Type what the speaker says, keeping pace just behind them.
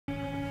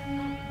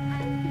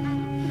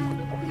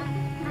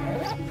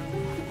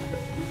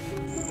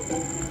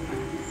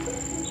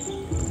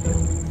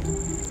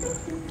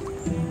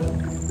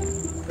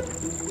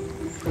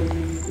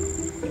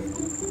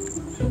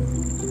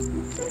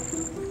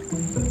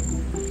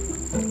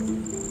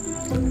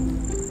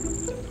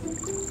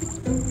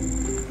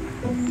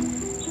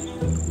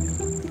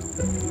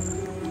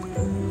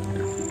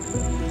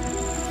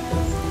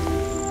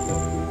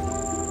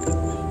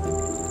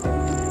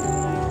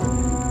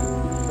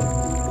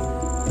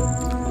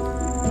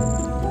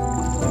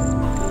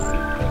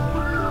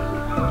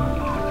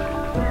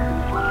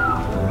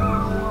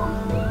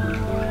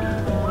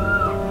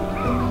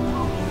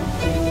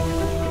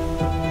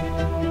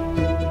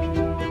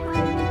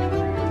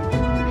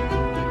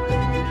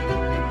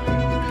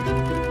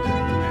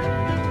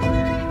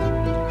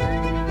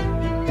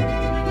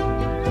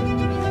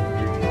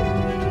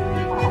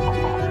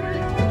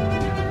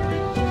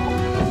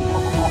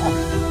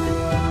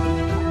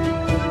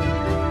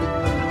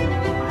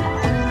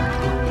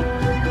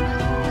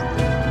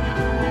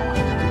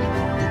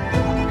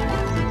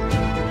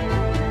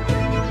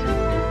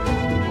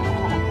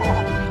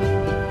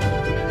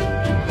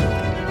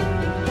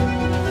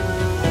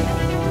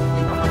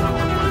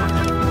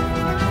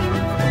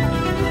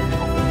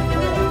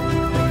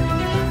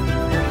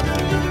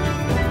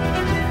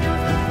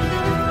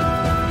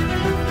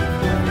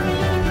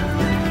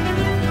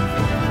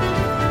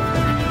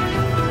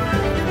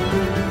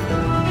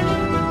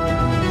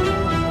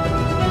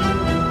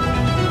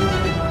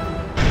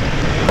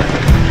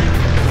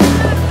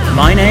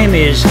My name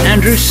is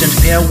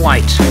St Pierre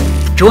White.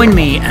 Join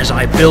me as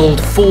I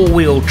build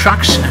four-wheel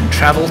trucks and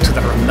travel to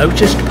the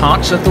remotest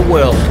parts of the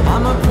world.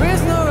 I'm a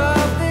prisoner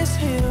of this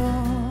hill.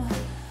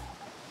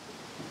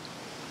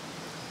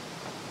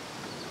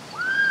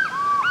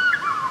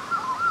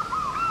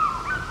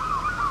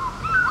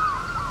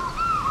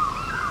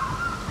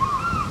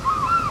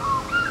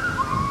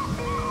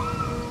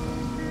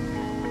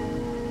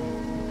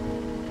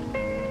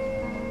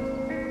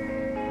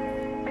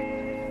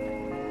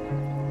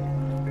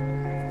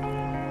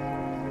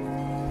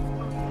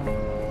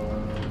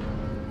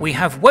 We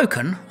have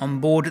woken on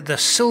board the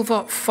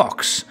Silver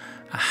Fox,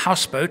 a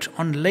houseboat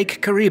on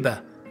Lake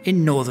Kariba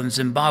in northern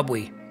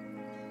Zimbabwe.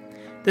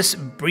 This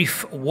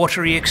brief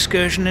watery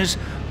excursion is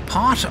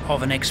part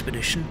of an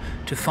expedition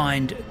to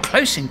find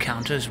close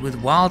encounters with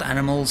wild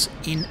animals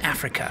in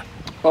Africa.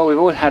 Well, we've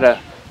all had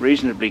a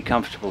reasonably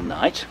comfortable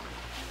night.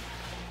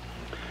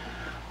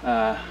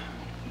 I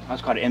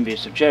was quite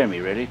envious of Jeremy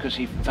really, because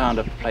he found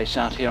a place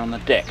out here on the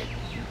deck.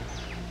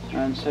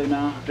 And so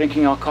now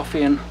drinking our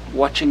coffee and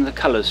watching the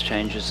colours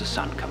change as the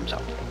sun comes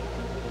up.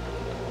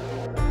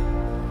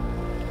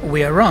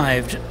 We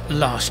arrived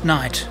last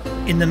night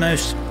in the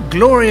most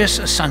glorious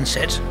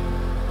sunset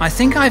I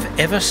think I've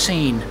ever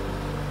seen.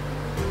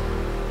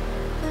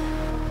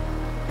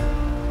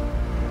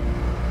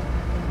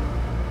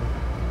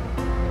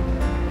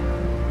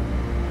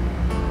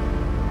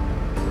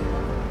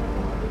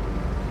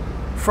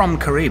 From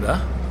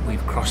Kariba,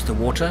 we've crossed the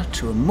water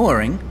to a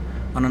mooring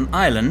on an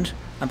island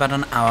about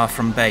an hour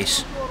from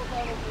base.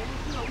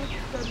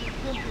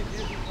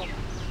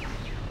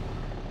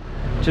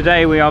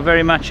 Today we are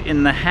very much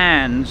in the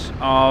hands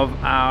of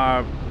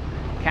our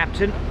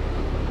captain.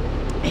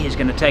 He's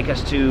going to take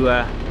us to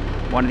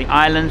one of the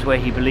islands where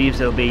he believes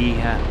there'll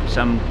be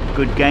some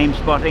good game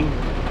spotting.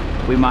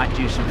 We might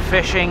do some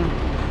fishing.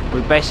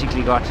 We've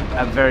basically got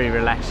a very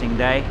relaxing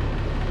day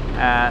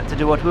to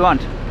do what we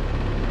want.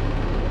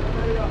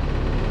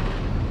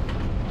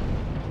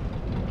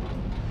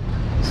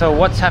 So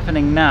what's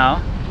happening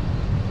now?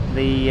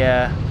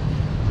 The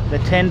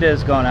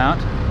tender's gone out.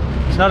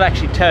 It's not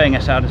actually towing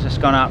us out, it's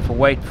just gone out for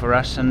weight for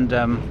us, and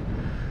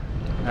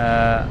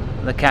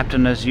the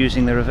captain is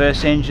using the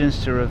reverse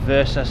engines to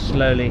reverse us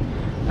slowly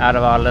out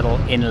of our little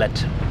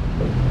inlet.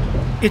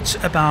 It's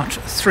about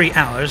 3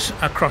 hours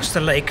across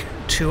the lake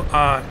to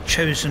our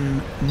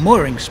chosen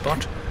mooring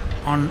spot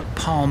on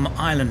Palm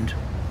Island.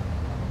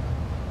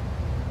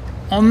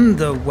 On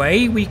the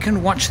way we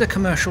can watch the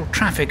commercial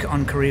traffic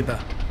on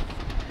Kariba.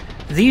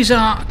 These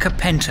are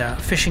kapenta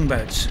fishing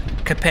boats,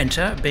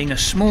 kapenta being a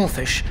small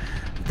fish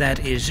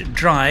that is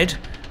dried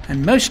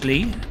and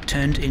mostly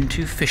turned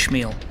into fish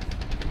meal.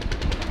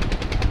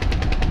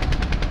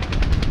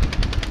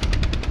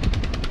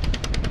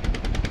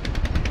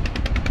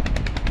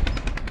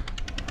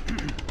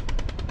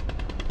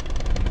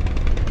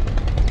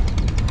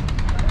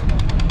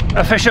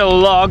 Official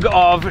log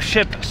of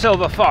ship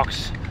Silver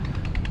Fox,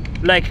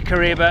 Lake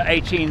Kariba,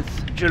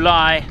 18th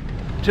July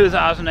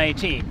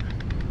 2018.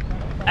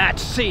 At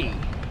sea.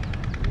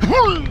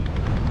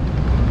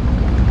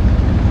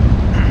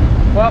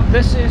 Well,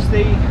 this is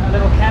the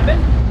little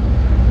cabin.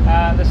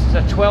 This is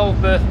a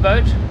 12-berth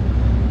boat,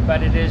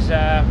 but it is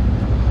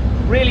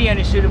really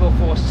only suitable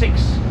for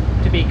 6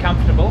 to be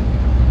comfortable.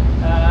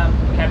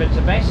 Cabins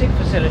are basic,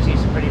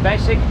 facilities are pretty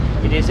basic.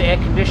 It is air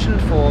conditioned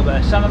for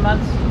the summer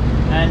months,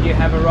 and you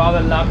have a rather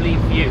lovely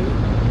view.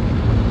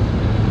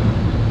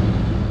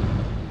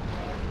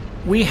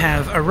 We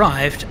have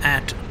arrived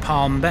at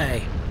Palm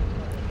Bay.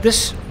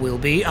 This will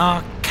be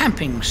our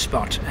camping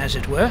spot, as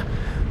it were,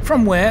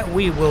 from where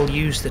we will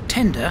use the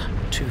tender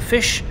to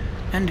fish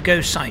and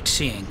go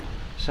sightseeing.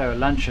 So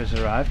lunch has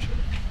arrived.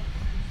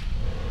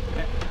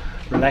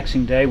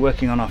 relaxing day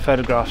working on our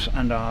photographs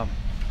and our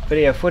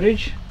video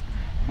footage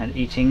and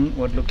eating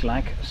what looked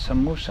like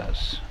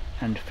samosas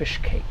and fish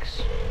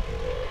cakes.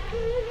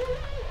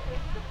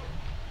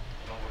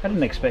 I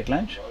didn't expect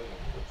lunch.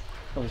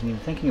 I wasn't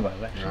even thinking about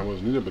it actually. I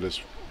wasn't either, but it's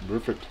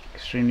perfect.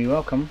 Extremely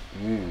welcome.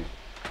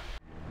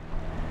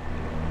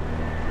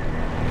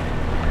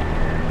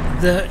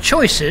 The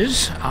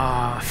choices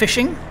are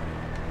fishing,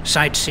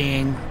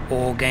 sightseeing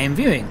or game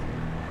viewing.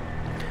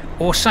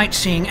 Or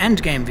sightseeing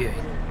and game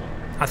viewing.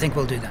 I think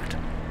we'll do that.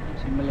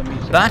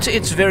 But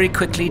it's very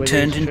quickly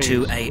turned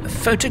into a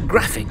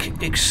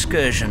photographic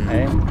excursion.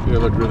 They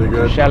look really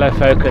good. Shallow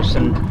focus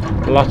and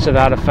lots of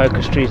out of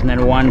focus trees and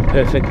then one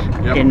perfect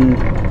in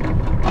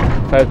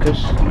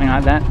focus, something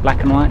like that,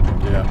 black and white.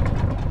 Yeah.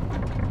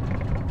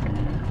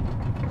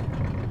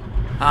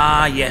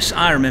 Ah yes,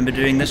 I remember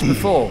doing this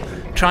before,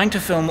 trying to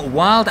film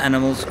wild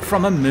animals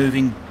from a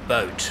moving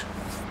boat.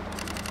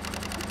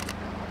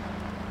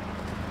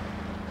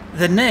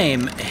 The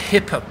name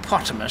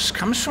hippopotamus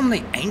comes from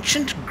the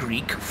ancient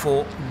Greek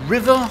for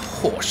river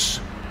horse.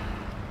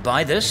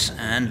 By this,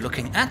 and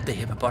looking at the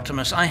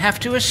hippopotamus, I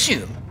have to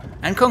assume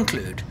and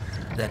conclude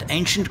that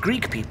ancient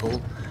Greek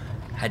people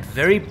had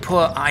very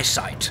poor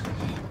eyesight.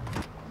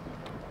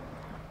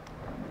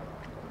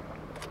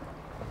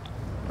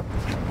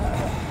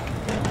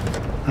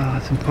 Oh,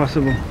 it's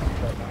impossible.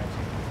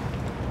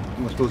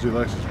 I suppose he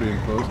likes us being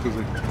close because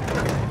he...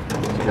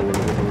 Let's go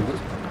with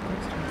it.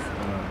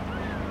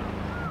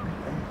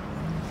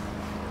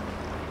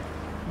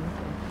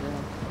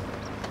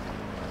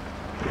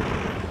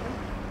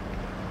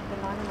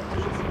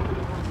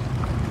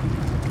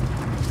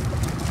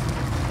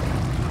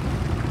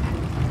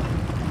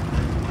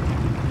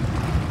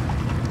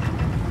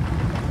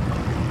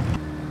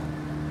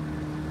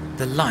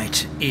 The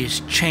light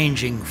is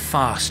changing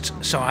fast,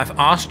 so I've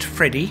asked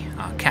Freddie,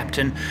 our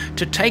captain,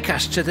 to take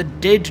us to the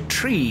dead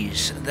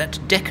trees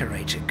that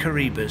decorate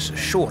Kariba's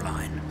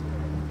shoreline.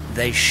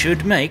 They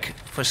should make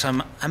for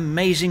some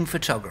amazing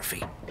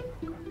photography.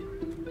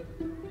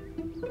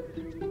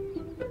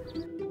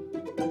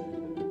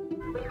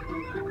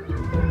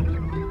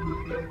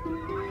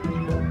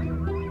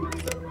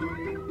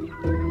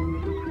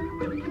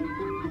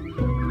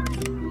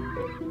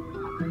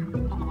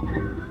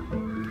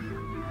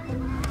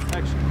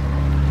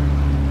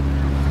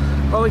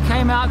 Well, we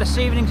came out this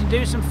evening to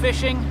do some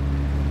fishing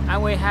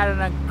and we had an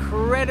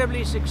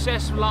incredibly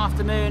successful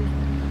afternoon,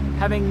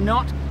 having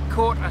not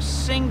caught a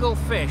single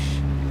fish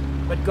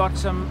but got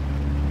some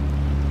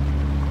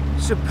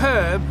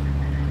superb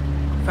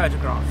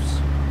photographs.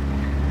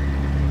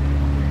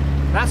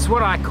 That's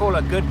what I call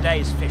a good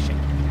day's fishing.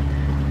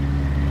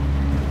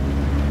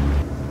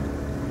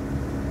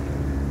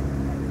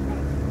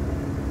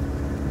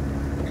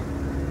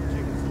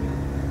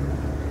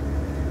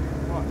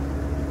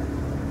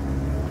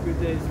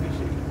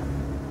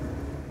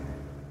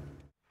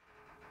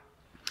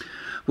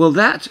 Well,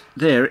 that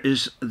there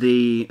is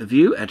the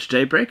view at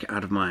daybreak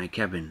out of my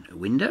cabin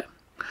window.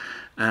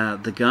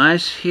 The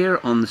guys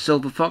here on the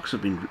Silver Fox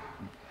have been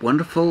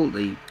wonderful.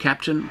 The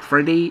captain,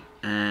 Freddie,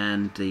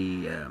 and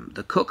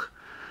the cook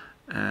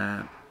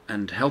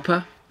and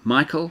helper,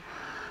 Michael,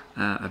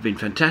 have been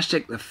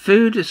fantastic. The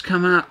food has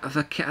come out of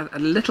a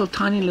little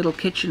tiny little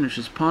kitchen, which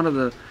is part of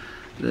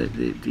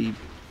the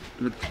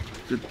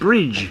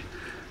bridge.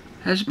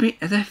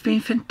 They've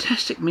been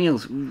fantastic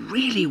meals,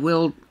 really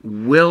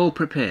well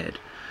prepared.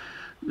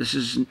 This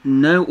is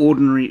no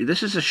ordinary.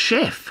 This is a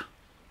chef.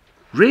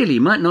 Really,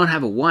 might not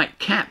have a white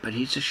cap, but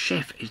he's a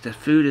chef. The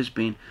food has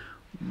been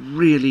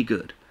really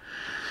good.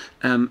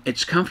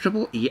 It's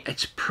comfortable. Yeah,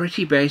 it's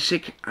pretty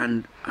basic,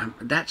 and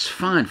that's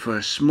fine for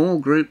a small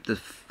group.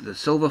 The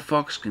Silver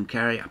Fox can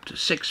carry up to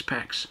 6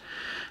 packs.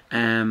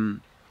 Well,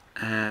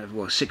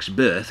 6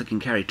 berth. It can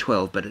carry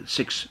 12, but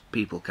 6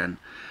 people can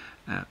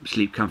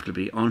sleep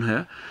comfortably on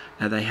her.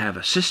 They have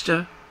a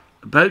sister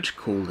boat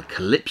called the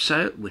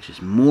Calypso, which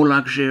is more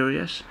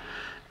luxurious,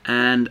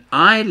 and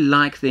I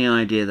like the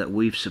idea that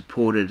we've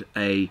supported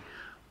a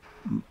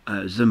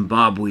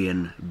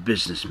Zimbabwean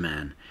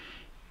businessman,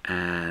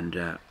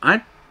 and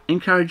I'd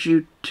encourage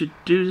you to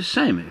do the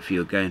same if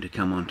you're going to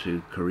come on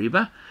to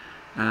Kariba.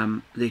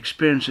 The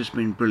experience has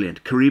been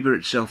brilliant. Kariba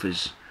itself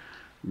is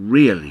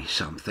really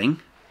something.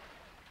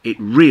 It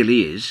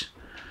really is,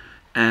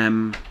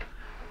 and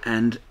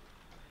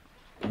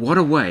what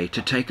a way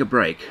to take a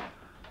break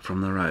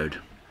from the road.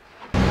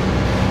 It's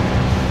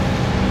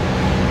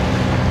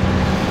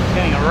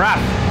getting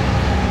rough.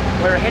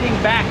 We're heading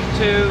back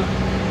to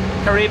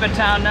Kariba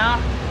town now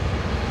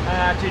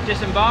to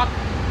disembark,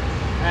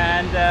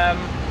 and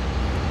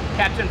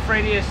Captain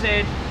Freddie has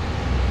said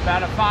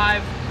about a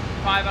 5.5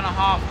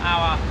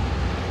 hour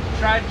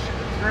trudge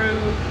through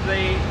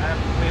the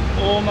we've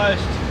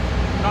almost,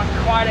 not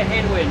quite a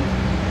headwind,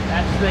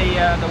 that's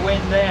the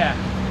wind there.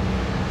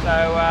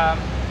 So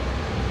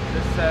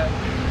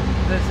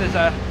this is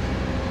a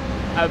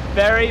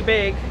very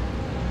big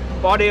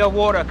body of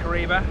water,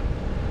 Kariba.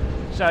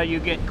 So you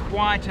get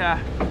quite a,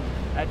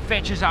 it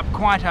fetches up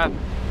quite a,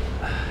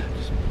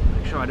 just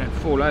make sure I don't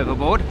fall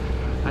overboard.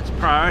 That's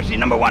priority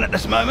number one at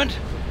this moment.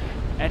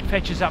 It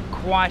fetches up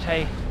quite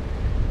a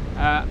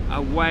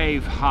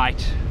wave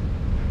height,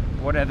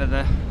 whatever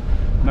the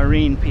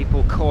marine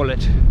people call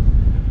it.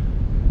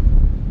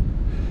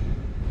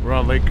 We're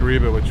on Lake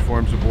Kariba, which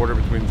forms the border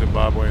between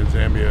Zimbabwe and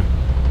Zambia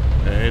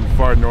in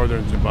far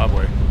northern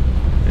Zimbabwe.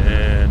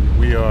 And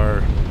we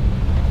are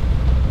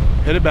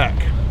headed back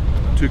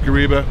to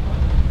Kariba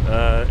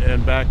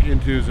and back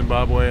into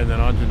Zimbabwe and then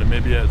on to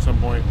Namibia at some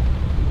point.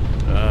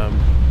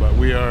 But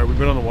we've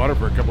been on the water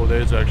for a couple of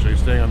days actually,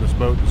 staying on this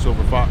boat, the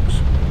Silver Fox.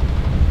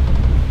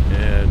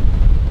 And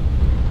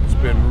it's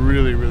been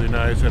really, really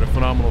nice. Had a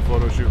phenomenal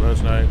photo shoot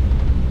last night.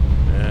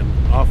 And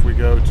off we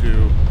go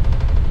to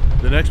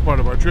the next part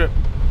of our trip.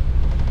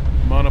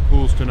 Mana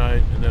pools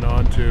tonight and then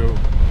on to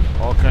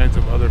all kinds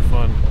of other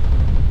fun.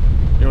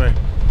 Anyway,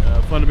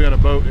 fun to be on a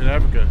boat in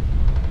Africa.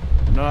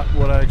 Not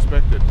what I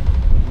expected.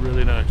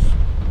 Really nice.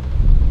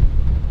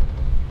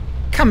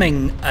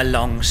 Coming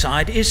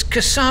alongside is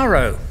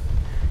Ceri.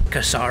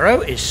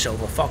 Ceri is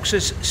Silver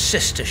Fox's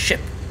sister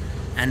ship,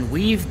 and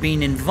we've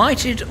been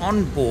invited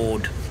on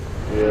board.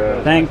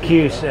 Yeah. Thank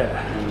you, sir.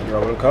 You're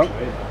welcome.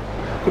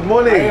 Good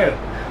morning.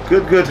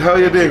 Good, good. How are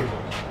you doing?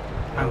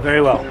 I'm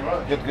very well.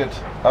 Good, good.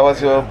 How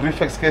was your brief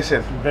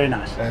excursion? Very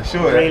nice.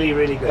 Sure. Really,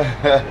 really good.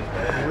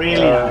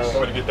 Really nice. I'm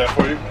going to get that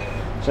for you.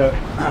 So,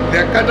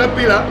 The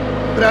Caterpillar,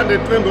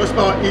 320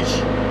 horsepower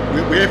each,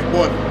 we have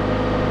both.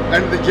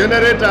 And the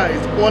generator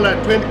is called a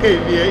 20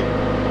 kVA,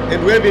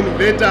 and we have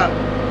inverter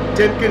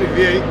 10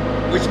 kVA,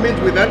 which means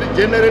without the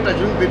generator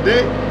during the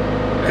day,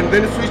 and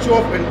then switch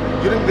off, and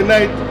during the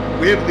night,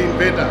 we have the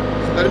inverter.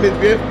 So that means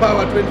we have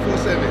power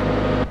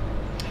 24/7.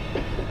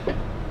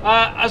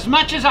 as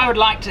much as I would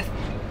like to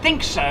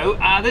think so,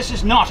 this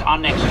is not our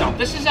next stop.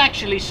 This is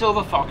actually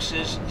Silver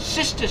Fox's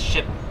sister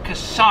ship,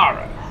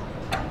 Ceri.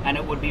 And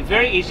it would be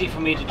very easy for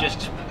me to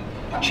just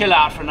chill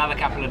out for another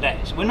couple of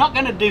days. We're not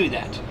going to do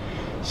that.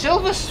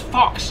 Silver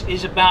Fox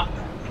is about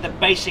the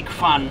basic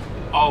fun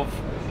of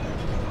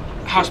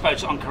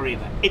houseboats on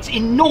Kariba. It's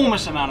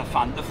enormous amount of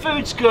fun. The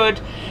food's good.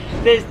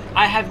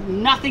 I have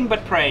nothing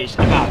but praise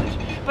about it.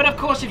 But of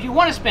course, if you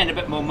want to spend a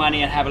bit more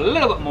money and have a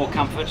little bit more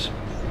comfort,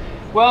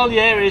 well,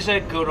 there is a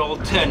good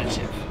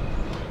alternative.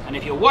 And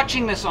if you're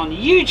watching this on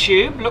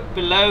YouTube, look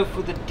below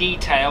for the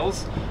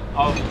details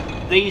of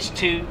these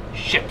two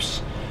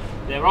ships.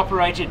 They're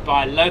operated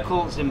by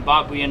local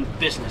Zimbabwean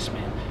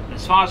businessmen. And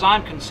as far as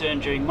I'm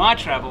concerned, during my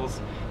travels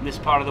in this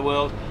part of the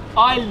world,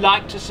 I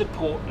like to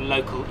support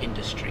local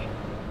industry.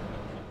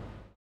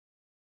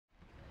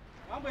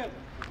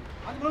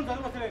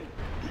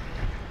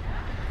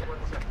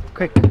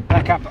 Quick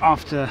back up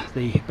after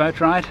the boat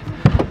ride.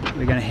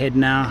 We're going to head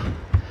now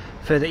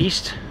further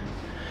east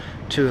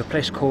to a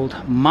place called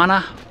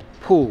Mana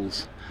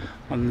Pools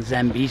on the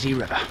Zambezi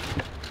River.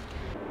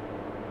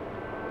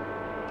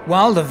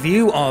 While the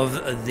view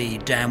of the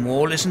dam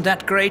wall isn't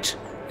that great,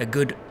 a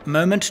good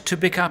moment to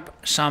pick up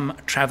some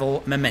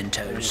travel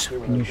mementos.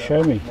 Can you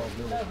show me?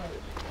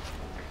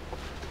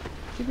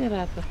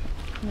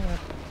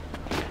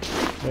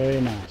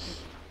 Very nice.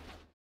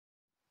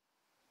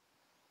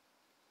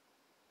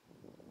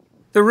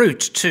 The route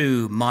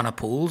to Mana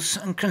Pools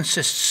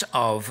consists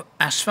of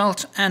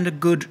asphalt and a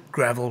good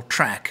gravel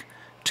track,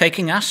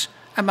 taking us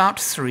about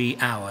 3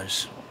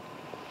 hours.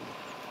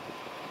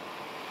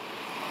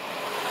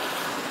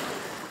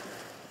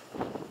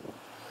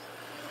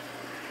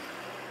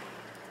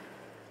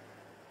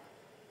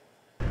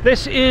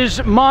 This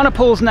is Mana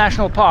Pools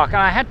National Park,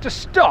 and I had to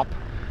stop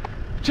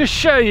to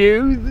show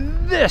you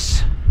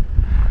this.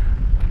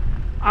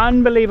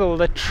 Unbelievable.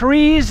 The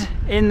trees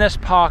in this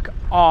park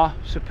are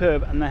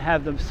superb, and they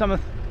have some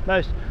of the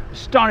most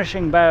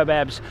astonishing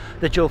baobabs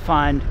that you'll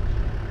find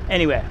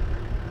anywhere.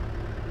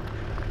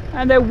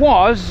 And there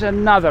was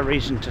another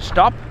reason to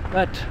stop,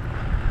 but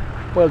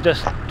we'll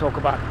just talk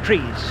about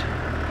trees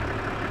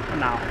for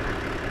now.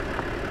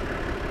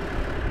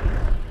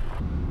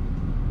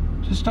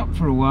 Just stopped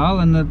for a while,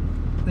 and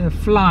there are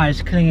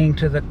flies clinging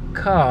to the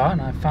car,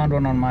 and I found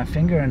one on my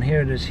finger, and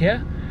here it is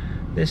here.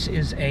 This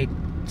is a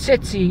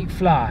tsetse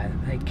fly.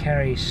 They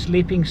carry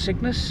sleeping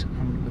sickness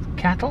with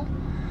cattle,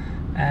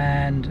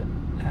 and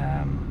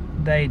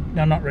they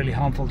are not really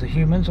harmful to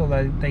humans,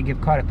 although they give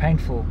quite a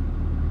painful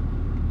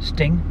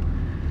sting,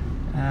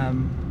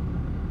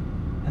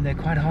 and they're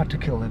quite hard to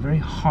kill. They're very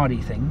hardy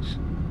things.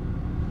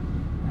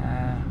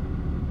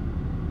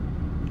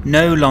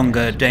 No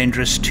longer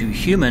dangerous to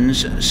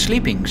humans,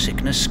 sleeping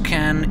sickness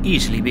can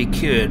easily be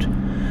cured,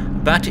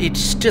 but it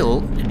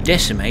still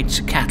decimates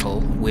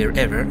cattle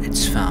wherever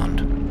it's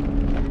found.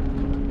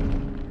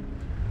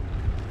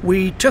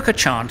 We took a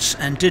chance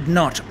and did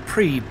not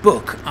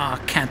pre-book our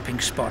camping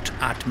spot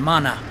at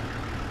Mana.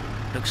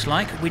 Looks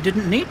like we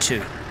didn't need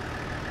to.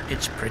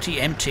 It's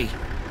pretty empty.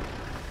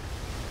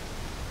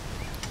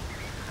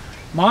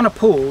 Mana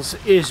Pools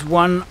is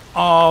one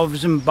of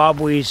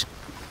Zimbabwe's,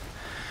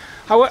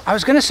 I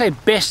was going to say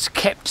best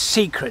kept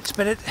secrets,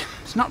 but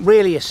it's not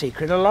really a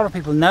secret. A lot of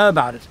people know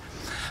about it,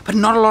 but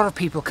not a lot of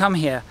people come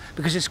here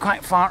because it's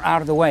quite far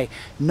out of the way.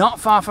 Not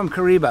far from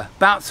Kariba,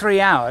 about 3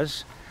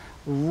 hours,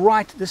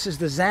 right, this is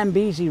the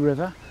Zambezi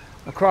River.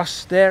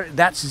 Across there,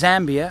 that's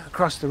Zambia,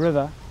 across the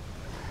river.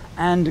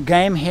 And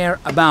game here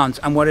abounds.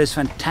 And what is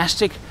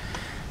fantastic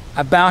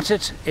about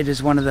it, it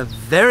is one of the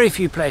very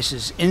few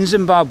places in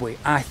Zimbabwe,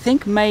 I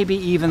think maybe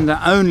even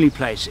the only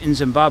place in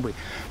Zimbabwe,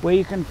 where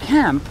you can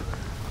camp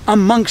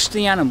amongst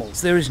the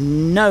animals. There is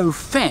no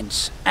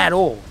fence at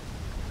all.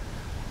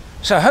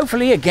 So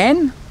hopefully,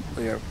 again,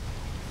 we're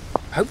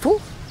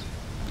hopeful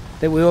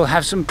that we will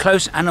have some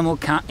close animal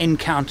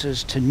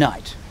encounters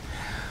tonight,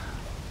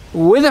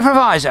 with a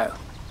proviso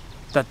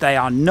that they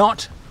are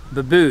not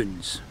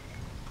baboons,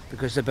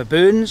 because the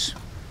baboons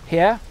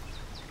here,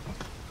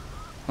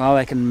 well,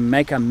 they can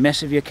make a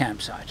mess of your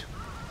campsite.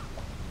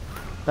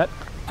 But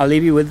I'll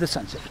leave you with the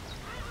sunset.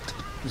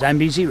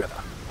 Zambezi River.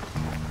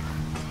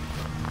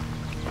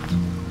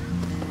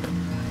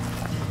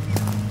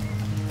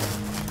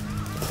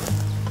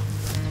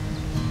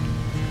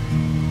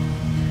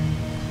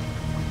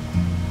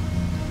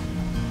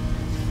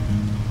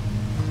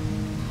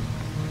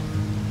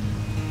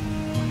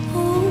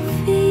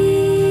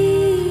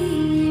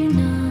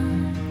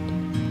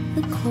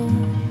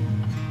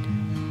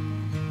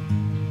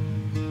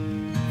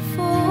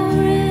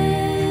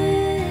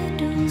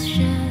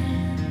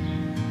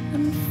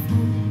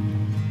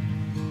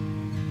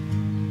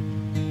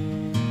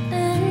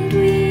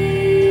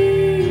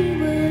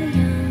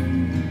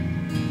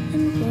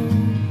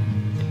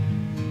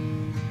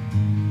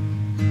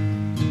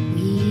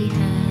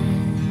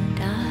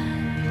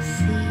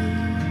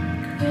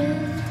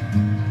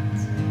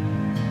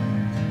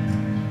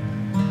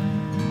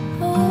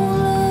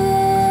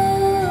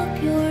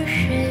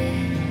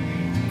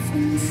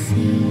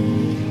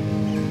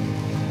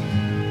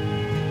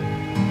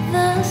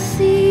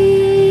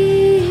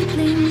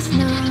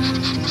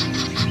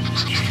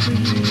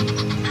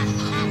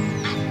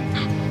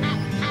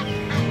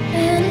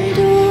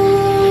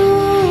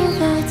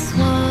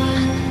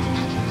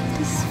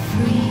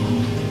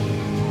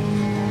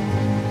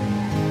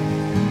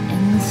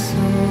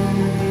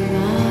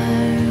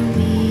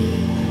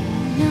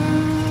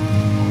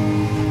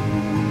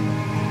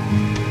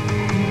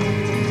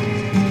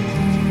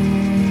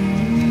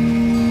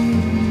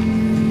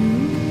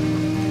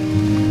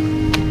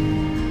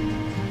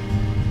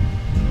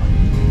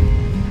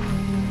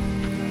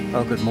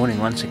 Well, good morning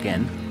once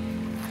again.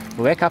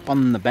 We wake up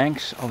on the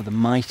banks of the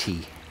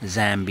mighty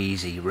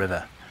Zambezi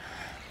River.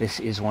 This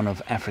is one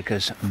of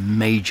Africa's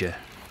major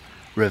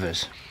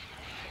rivers,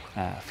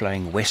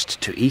 flowing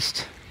west to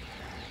east.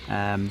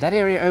 That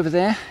area over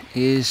there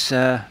is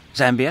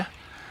Zambia.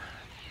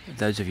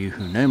 Those of you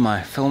who know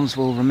my films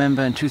will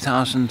remember in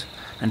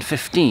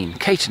 2015,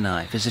 Kate and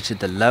I visited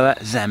the Lower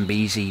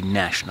Zambezi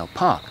National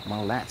Park.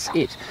 Well, that's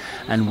it.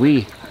 And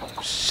we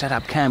set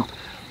up camp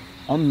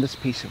on this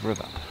piece of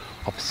river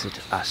opposite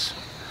us.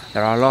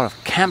 There are a lot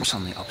of camps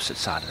on the opposite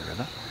side of the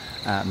river,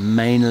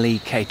 mainly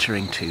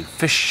catering to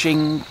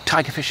fishing,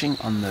 tiger fishing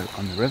on the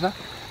river.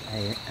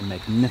 A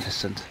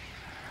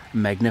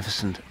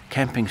magnificent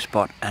camping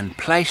spot and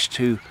place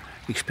to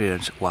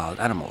experience wild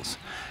animals.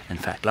 In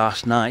fact,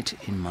 last night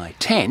in my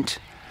tent,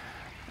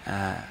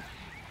 half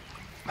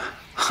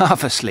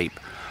asleep,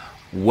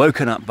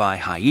 woken up by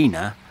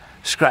hyena,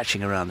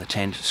 scratching around the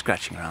tent,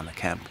 scratching around the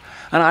camp,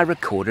 and I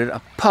recorded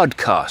a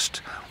podcast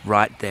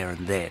right there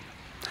and then,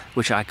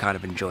 which I kind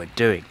of enjoyed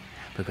doing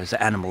because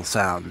the animal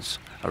sounds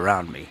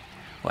around me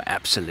were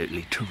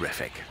absolutely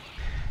terrific.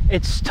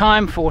 It's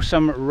time for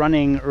some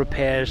running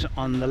repairs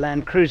on the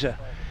Land Cruiser.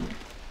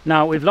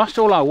 Now, we've lost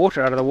all our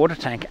water out of the water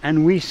tank,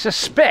 and we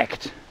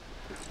suspect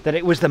that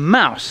it was the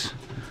mouse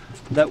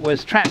that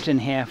was trapped in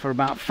here for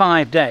about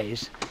 5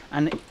 days,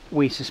 and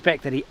we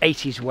suspect that he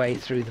ate his way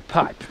through the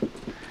pipe.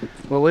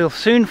 Well, we'll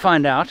soon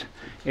find out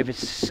if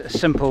it's a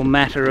simple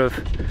matter of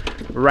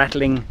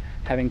rattling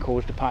having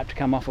caused the pipe to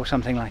come off or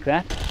something like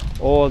that,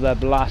 or the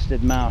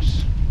blasted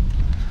mouse.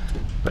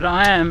 But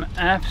I am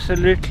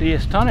absolutely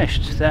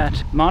astonished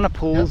that Mana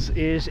Pools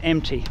is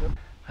empty.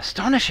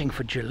 Astonishing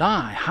for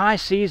July, high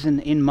season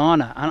in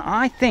Mana, and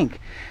I think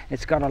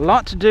it's got a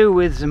lot to do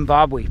with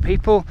Zimbabwe.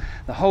 People,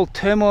 the whole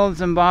turmoil of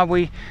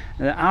Zimbabwe,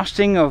 the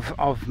ousting of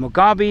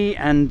Mugabe,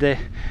 and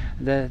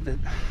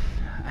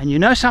and you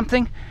know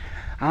something?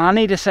 And I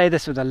need to say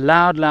this with a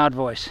loud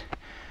voice.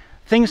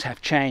 Things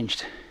have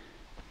changed.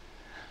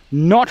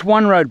 Not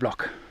one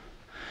roadblock.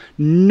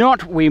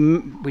 Not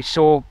we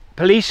saw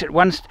police at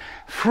once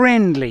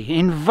friendly,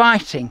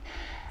 inviting.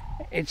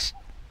 It's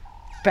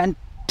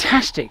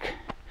fantastic.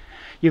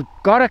 You've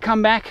got to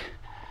come back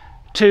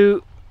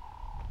to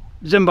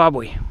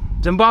Zimbabwe.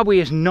 Zimbabwe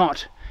is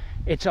not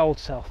its old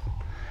self.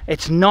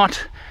 It's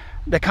not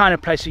the kind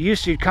of place it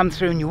used to. You'd come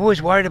through and you're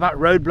always worried about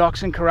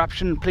roadblocks and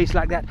corruption and police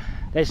like that.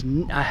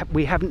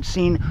 We haven't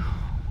seen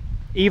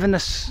even the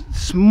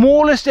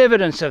smallest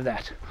evidence of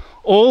that.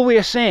 All we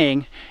are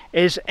seeing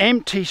is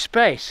empty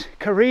space.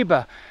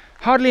 Kariba,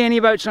 hardly any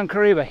boats on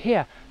Kariba.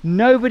 Here,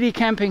 nobody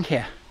camping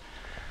here.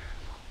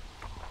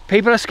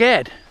 People are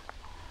scared.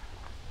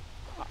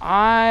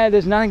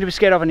 There's nothing to be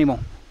scared of anymore.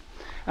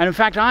 And in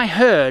fact, I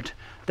heard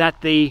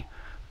that the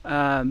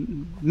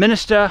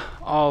Minister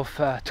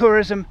of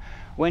Tourism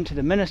went to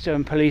the Minister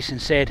of Police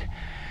and said,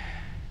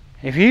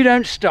 if you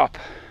don't stop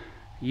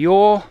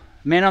your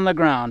men on the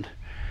ground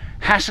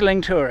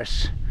hassling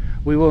tourists,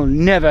 we will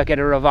never get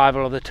a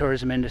revival of the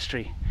tourism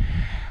industry.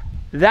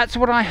 That's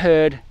what I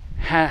heard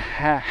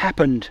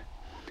happened.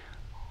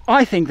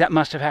 I think that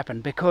must have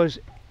happened because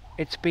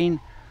it's been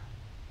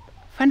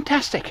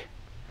fantastic.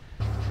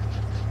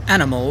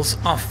 Animals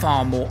are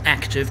far more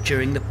active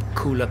during the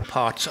cooler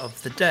parts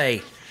of the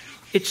day.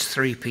 It's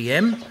 3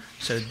 p.m,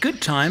 so a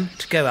good time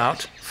to go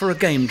out for a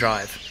game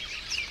drive.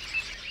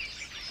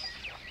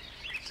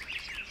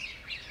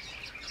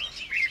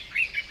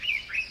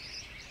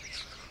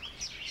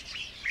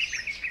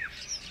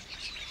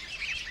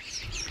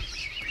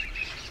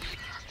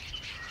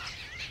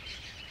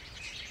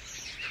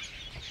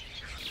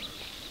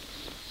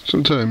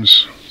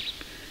 Sometimes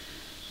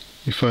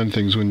you find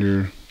things when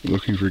you're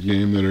looking for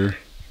game that are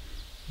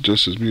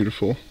just as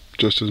beautiful,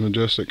 just as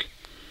majestic.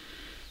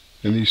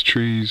 And these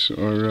trees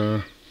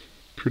are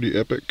pretty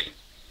epic.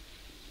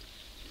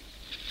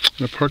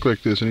 In a park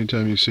like this,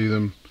 anytime you see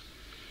them,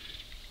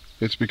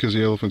 it's because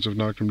the elephants have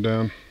knocked them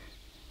down.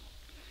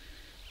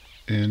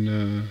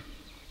 And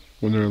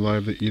when they're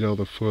alive, they eat all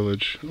the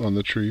foliage on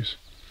the trees.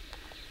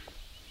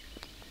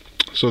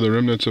 So the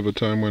remnants of a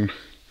time when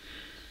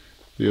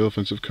the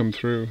elephants have come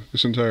through.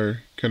 This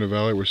entire kind of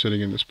valley we're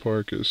sitting in, this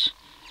park, is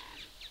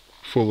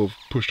full of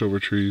pushed over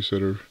trees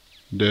that are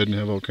dead and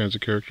have all kinds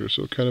of character.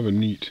 So kind of a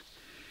neat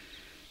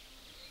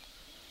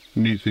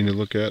thing to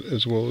look at,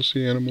 as well as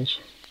the animals.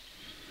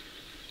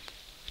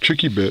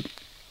 Tricky bit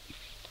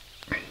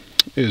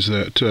is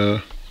that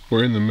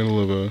we're in the middle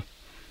of a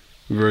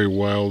very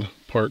wild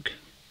park,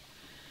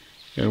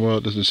 and while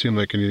it doesn't seem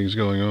like anything's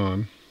going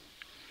on,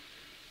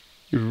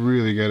 you've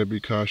really got to be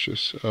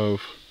cautious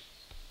of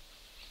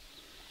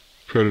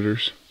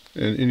predators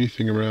and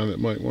anything around that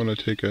might want to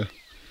take a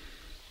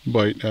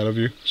bite out of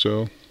you.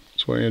 So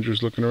that's why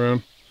Andrew's looking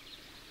around.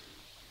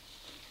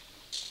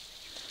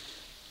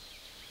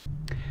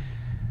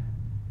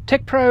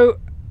 TechPro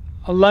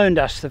loaned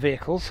us the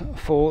vehicles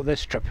for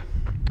this trip.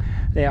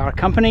 They are a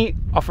company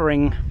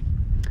offering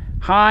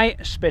high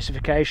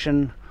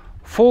specification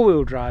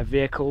four-wheel drive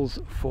vehicles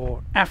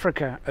for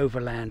Africa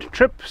overland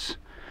trips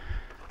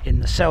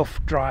in the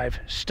self-drive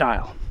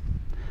style.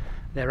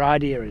 Their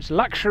idea is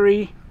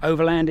luxury,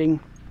 overlanding,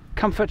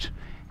 comfort,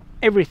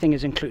 everything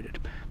is included.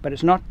 But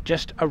it's not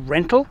just a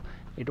rental,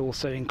 it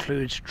also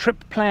includes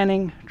trip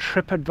planning,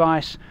 trip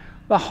advice,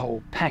 the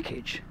whole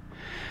package.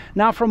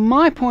 Now, from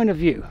my point of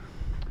view,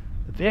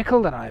 the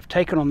vehicle that I've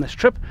taken on this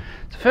trip,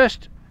 it's the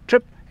first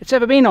trip it's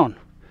ever been on.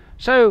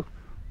 So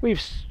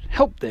we've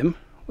helped them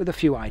with a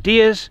few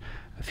ideas,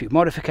 a few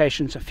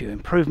modifications, a few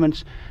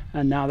improvements,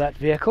 and now that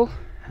vehicle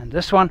and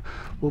this one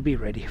will be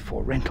ready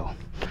for rental.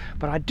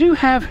 But I do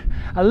have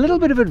a little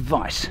bit of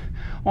advice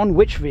on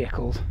which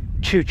vehicles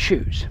to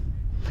choose.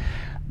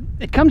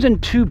 It comes in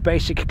two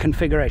basic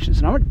configurations,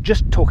 and I'm not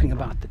just talking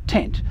about the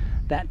tent.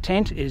 That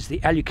tent is the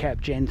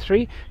Alucab Gen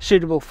 3,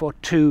 suitable for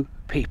 2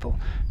 people.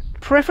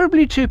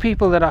 Preferably 2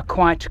 people that are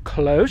quite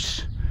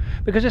close,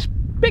 because it's a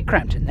bit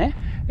cramped in there.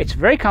 It's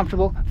very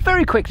comfortable,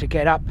 very quick to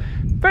get up,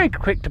 very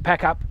quick to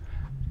pack up,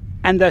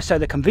 and so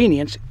the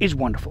convenience is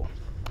wonderful.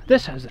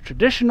 This has the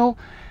traditional,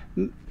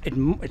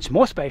 it's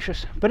more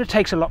spacious, but it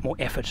takes a lot more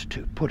effort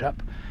to put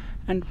up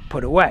and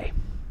put away.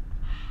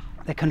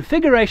 The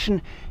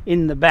configuration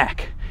in the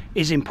back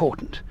is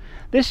important.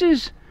 This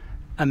is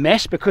a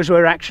mess because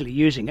we're actually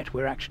using it,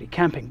 we're actually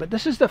camping, but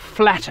this is the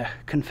flatter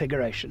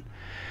configuration.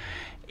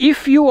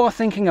 If you are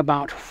thinking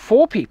about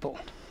 4 people,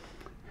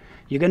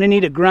 you're going to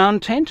need a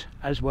ground tent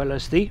as well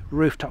as the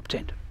rooftop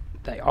tent.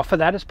 They offer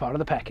that as part of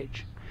the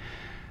package.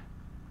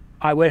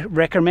 I would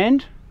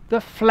recommend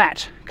the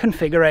flat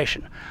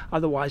configuration,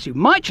 otherwise you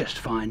might just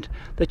find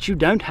that you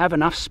don't have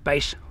enough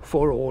space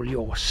for all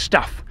your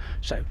stuff.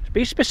 So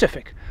be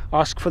specific,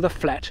 ask for the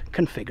flat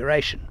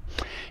configuration.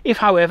 If,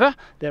 however,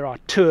 there are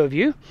 2 of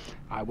you,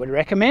 I would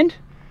recommend,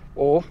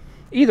 or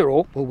either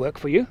or will work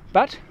for you,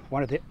 but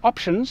one of the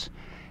options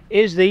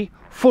is the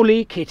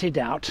fully kitted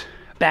out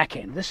back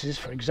end. This is,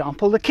 for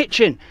example, the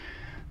kitchen,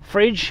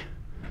 fridge,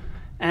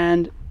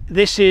 and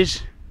this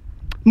is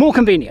more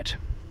convenient,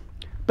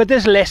 but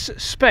there's less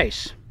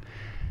space.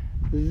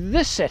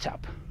 This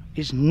setup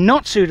is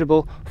not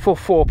suitable for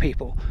 4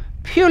 people,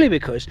 purely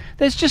because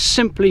there's just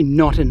simply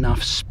not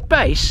enough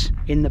space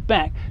in the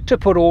back to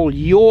put all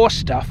your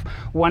stuff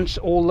once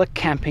all the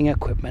camping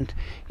equipment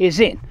is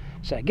in.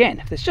 So again,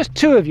 if there's just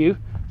 2 of you,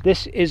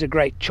 this is a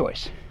great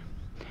choice.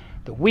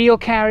 The wheel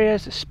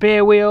carriers, the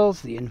spare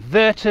wheels, the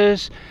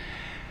inverters,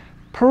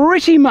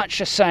 pretty much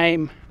the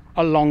same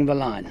along the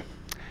line.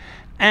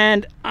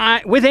 And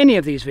with any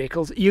of these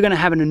vehicles, you're going to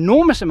have an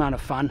enormous amount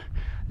of fun.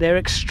 They're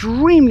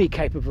extremely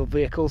capable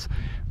vehicles,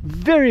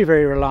 very,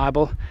 very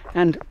reliable,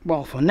 and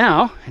well, for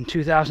now, in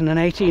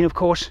 2018, of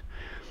course,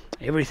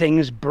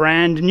 everything's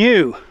brand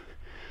new.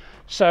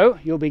 So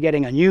you'll be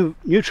getting a new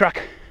truck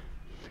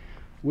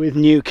with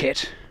new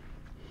kit.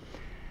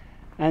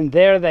 And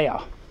there they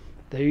are.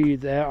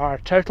 There are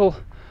a total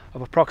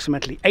of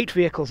approximately 8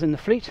 vehicles in the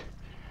fleet,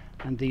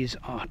 and these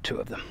are 2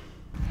 of them.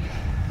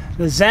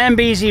 The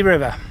Zambezi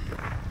River.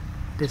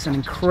 It's an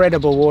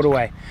incredible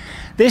waterway.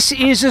 This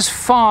is as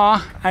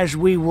far as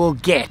we will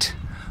get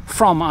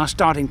from our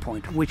starting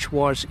point, which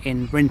was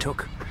in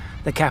Windhoek,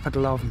 the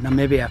capital of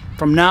Namibia.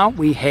 From now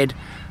we head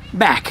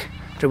back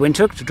to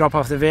Windhoek to drop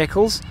off the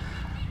vehicles.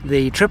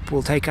 The trip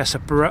will take us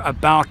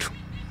about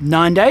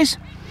 9 days,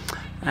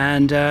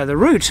 and the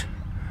route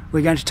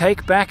we're going to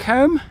take back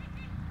home,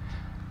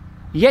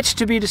 yet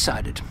to be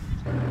decided.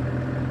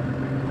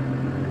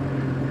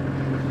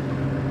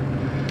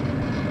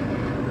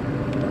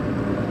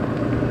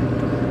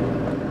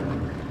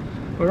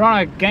 We're on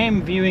a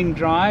game viewing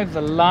drive.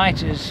 The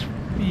light is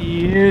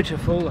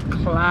beautiful. The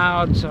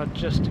clouds are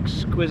just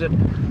exquisite.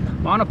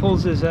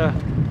 Monopools is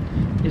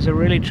a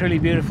really truly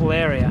beautiful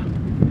area,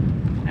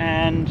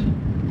 and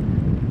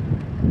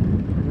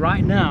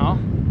right now,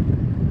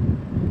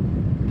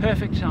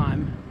 perfect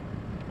time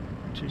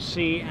to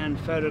see and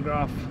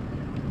photograph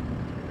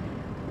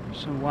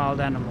some wild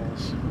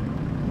animals.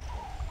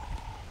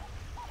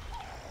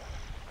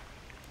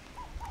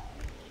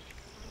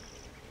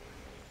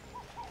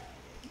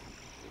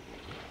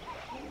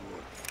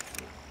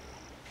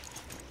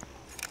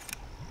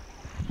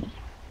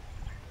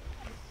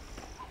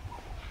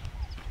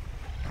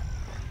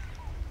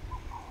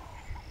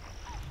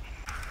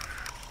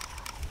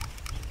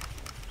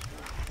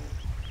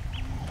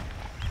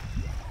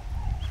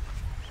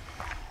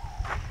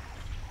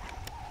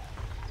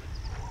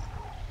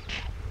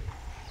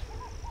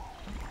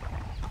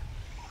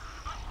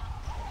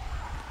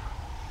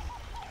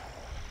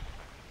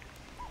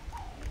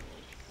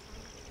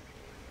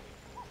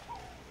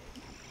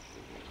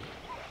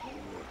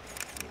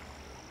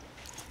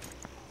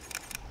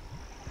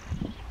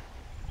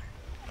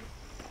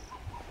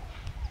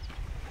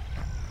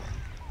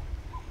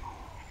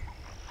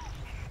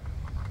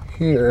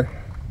 Here,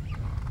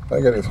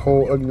 I got his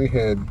whole ugly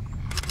head.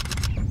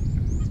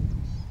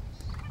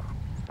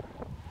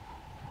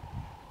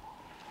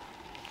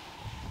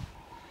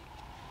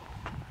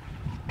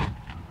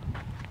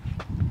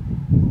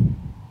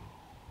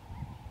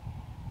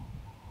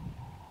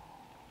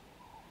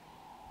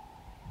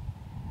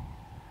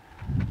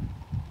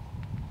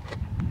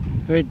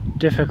 Very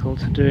difficult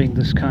doing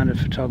this kind of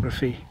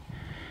photography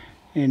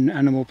in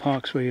animal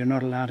parks where you're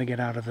not allowed to get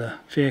out of the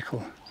vehicle.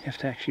 You have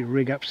to actually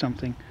rig up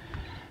something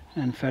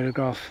and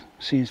photograph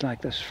scenes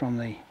like this from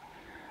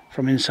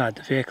inside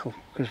the vehicle,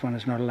 because one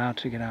is not allowed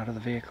to get out of the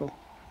vehicle.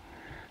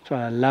 That's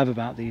what I love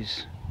about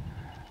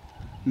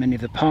many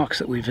of the parks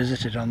that we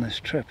visited on this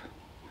trip.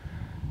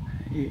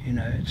 You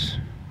know,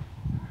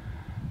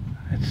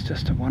 it's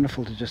just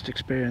wonderful to just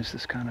experience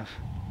this kind of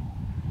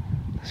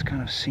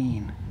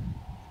scene.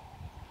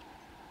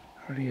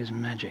 It really is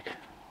magic.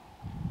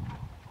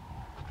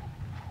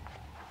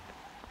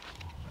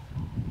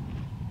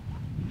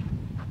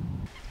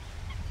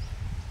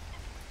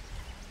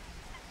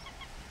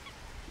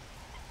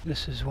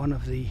 This is one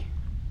of the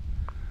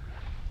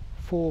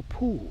 4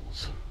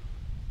 pools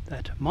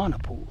that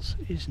Monopools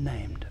is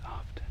named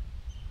after.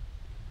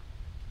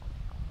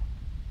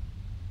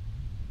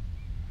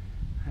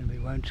 And we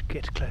won't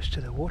get close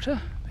to the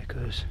water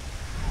because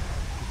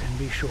you can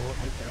be sure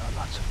that there are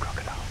lots of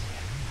crocodiles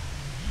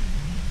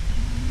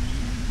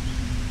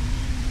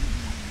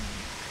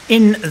here.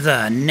 In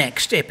the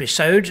next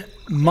episode,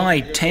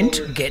 my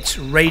tent gets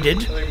raided.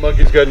 I think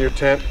monkeys got in your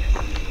tent.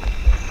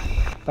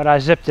 But I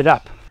zipped it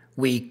up.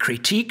 We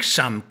critique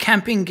some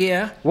camping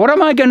gear. What am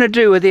I going to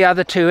do with the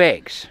other 2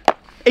 eggs?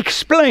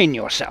 Explain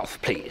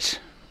yourself, please.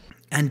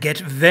 And get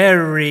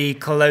very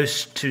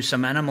close to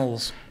some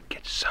animals.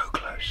 Get so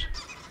close.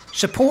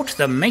 Support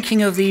the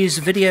making of these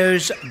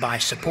videos by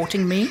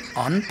supporting me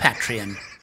on Patreon.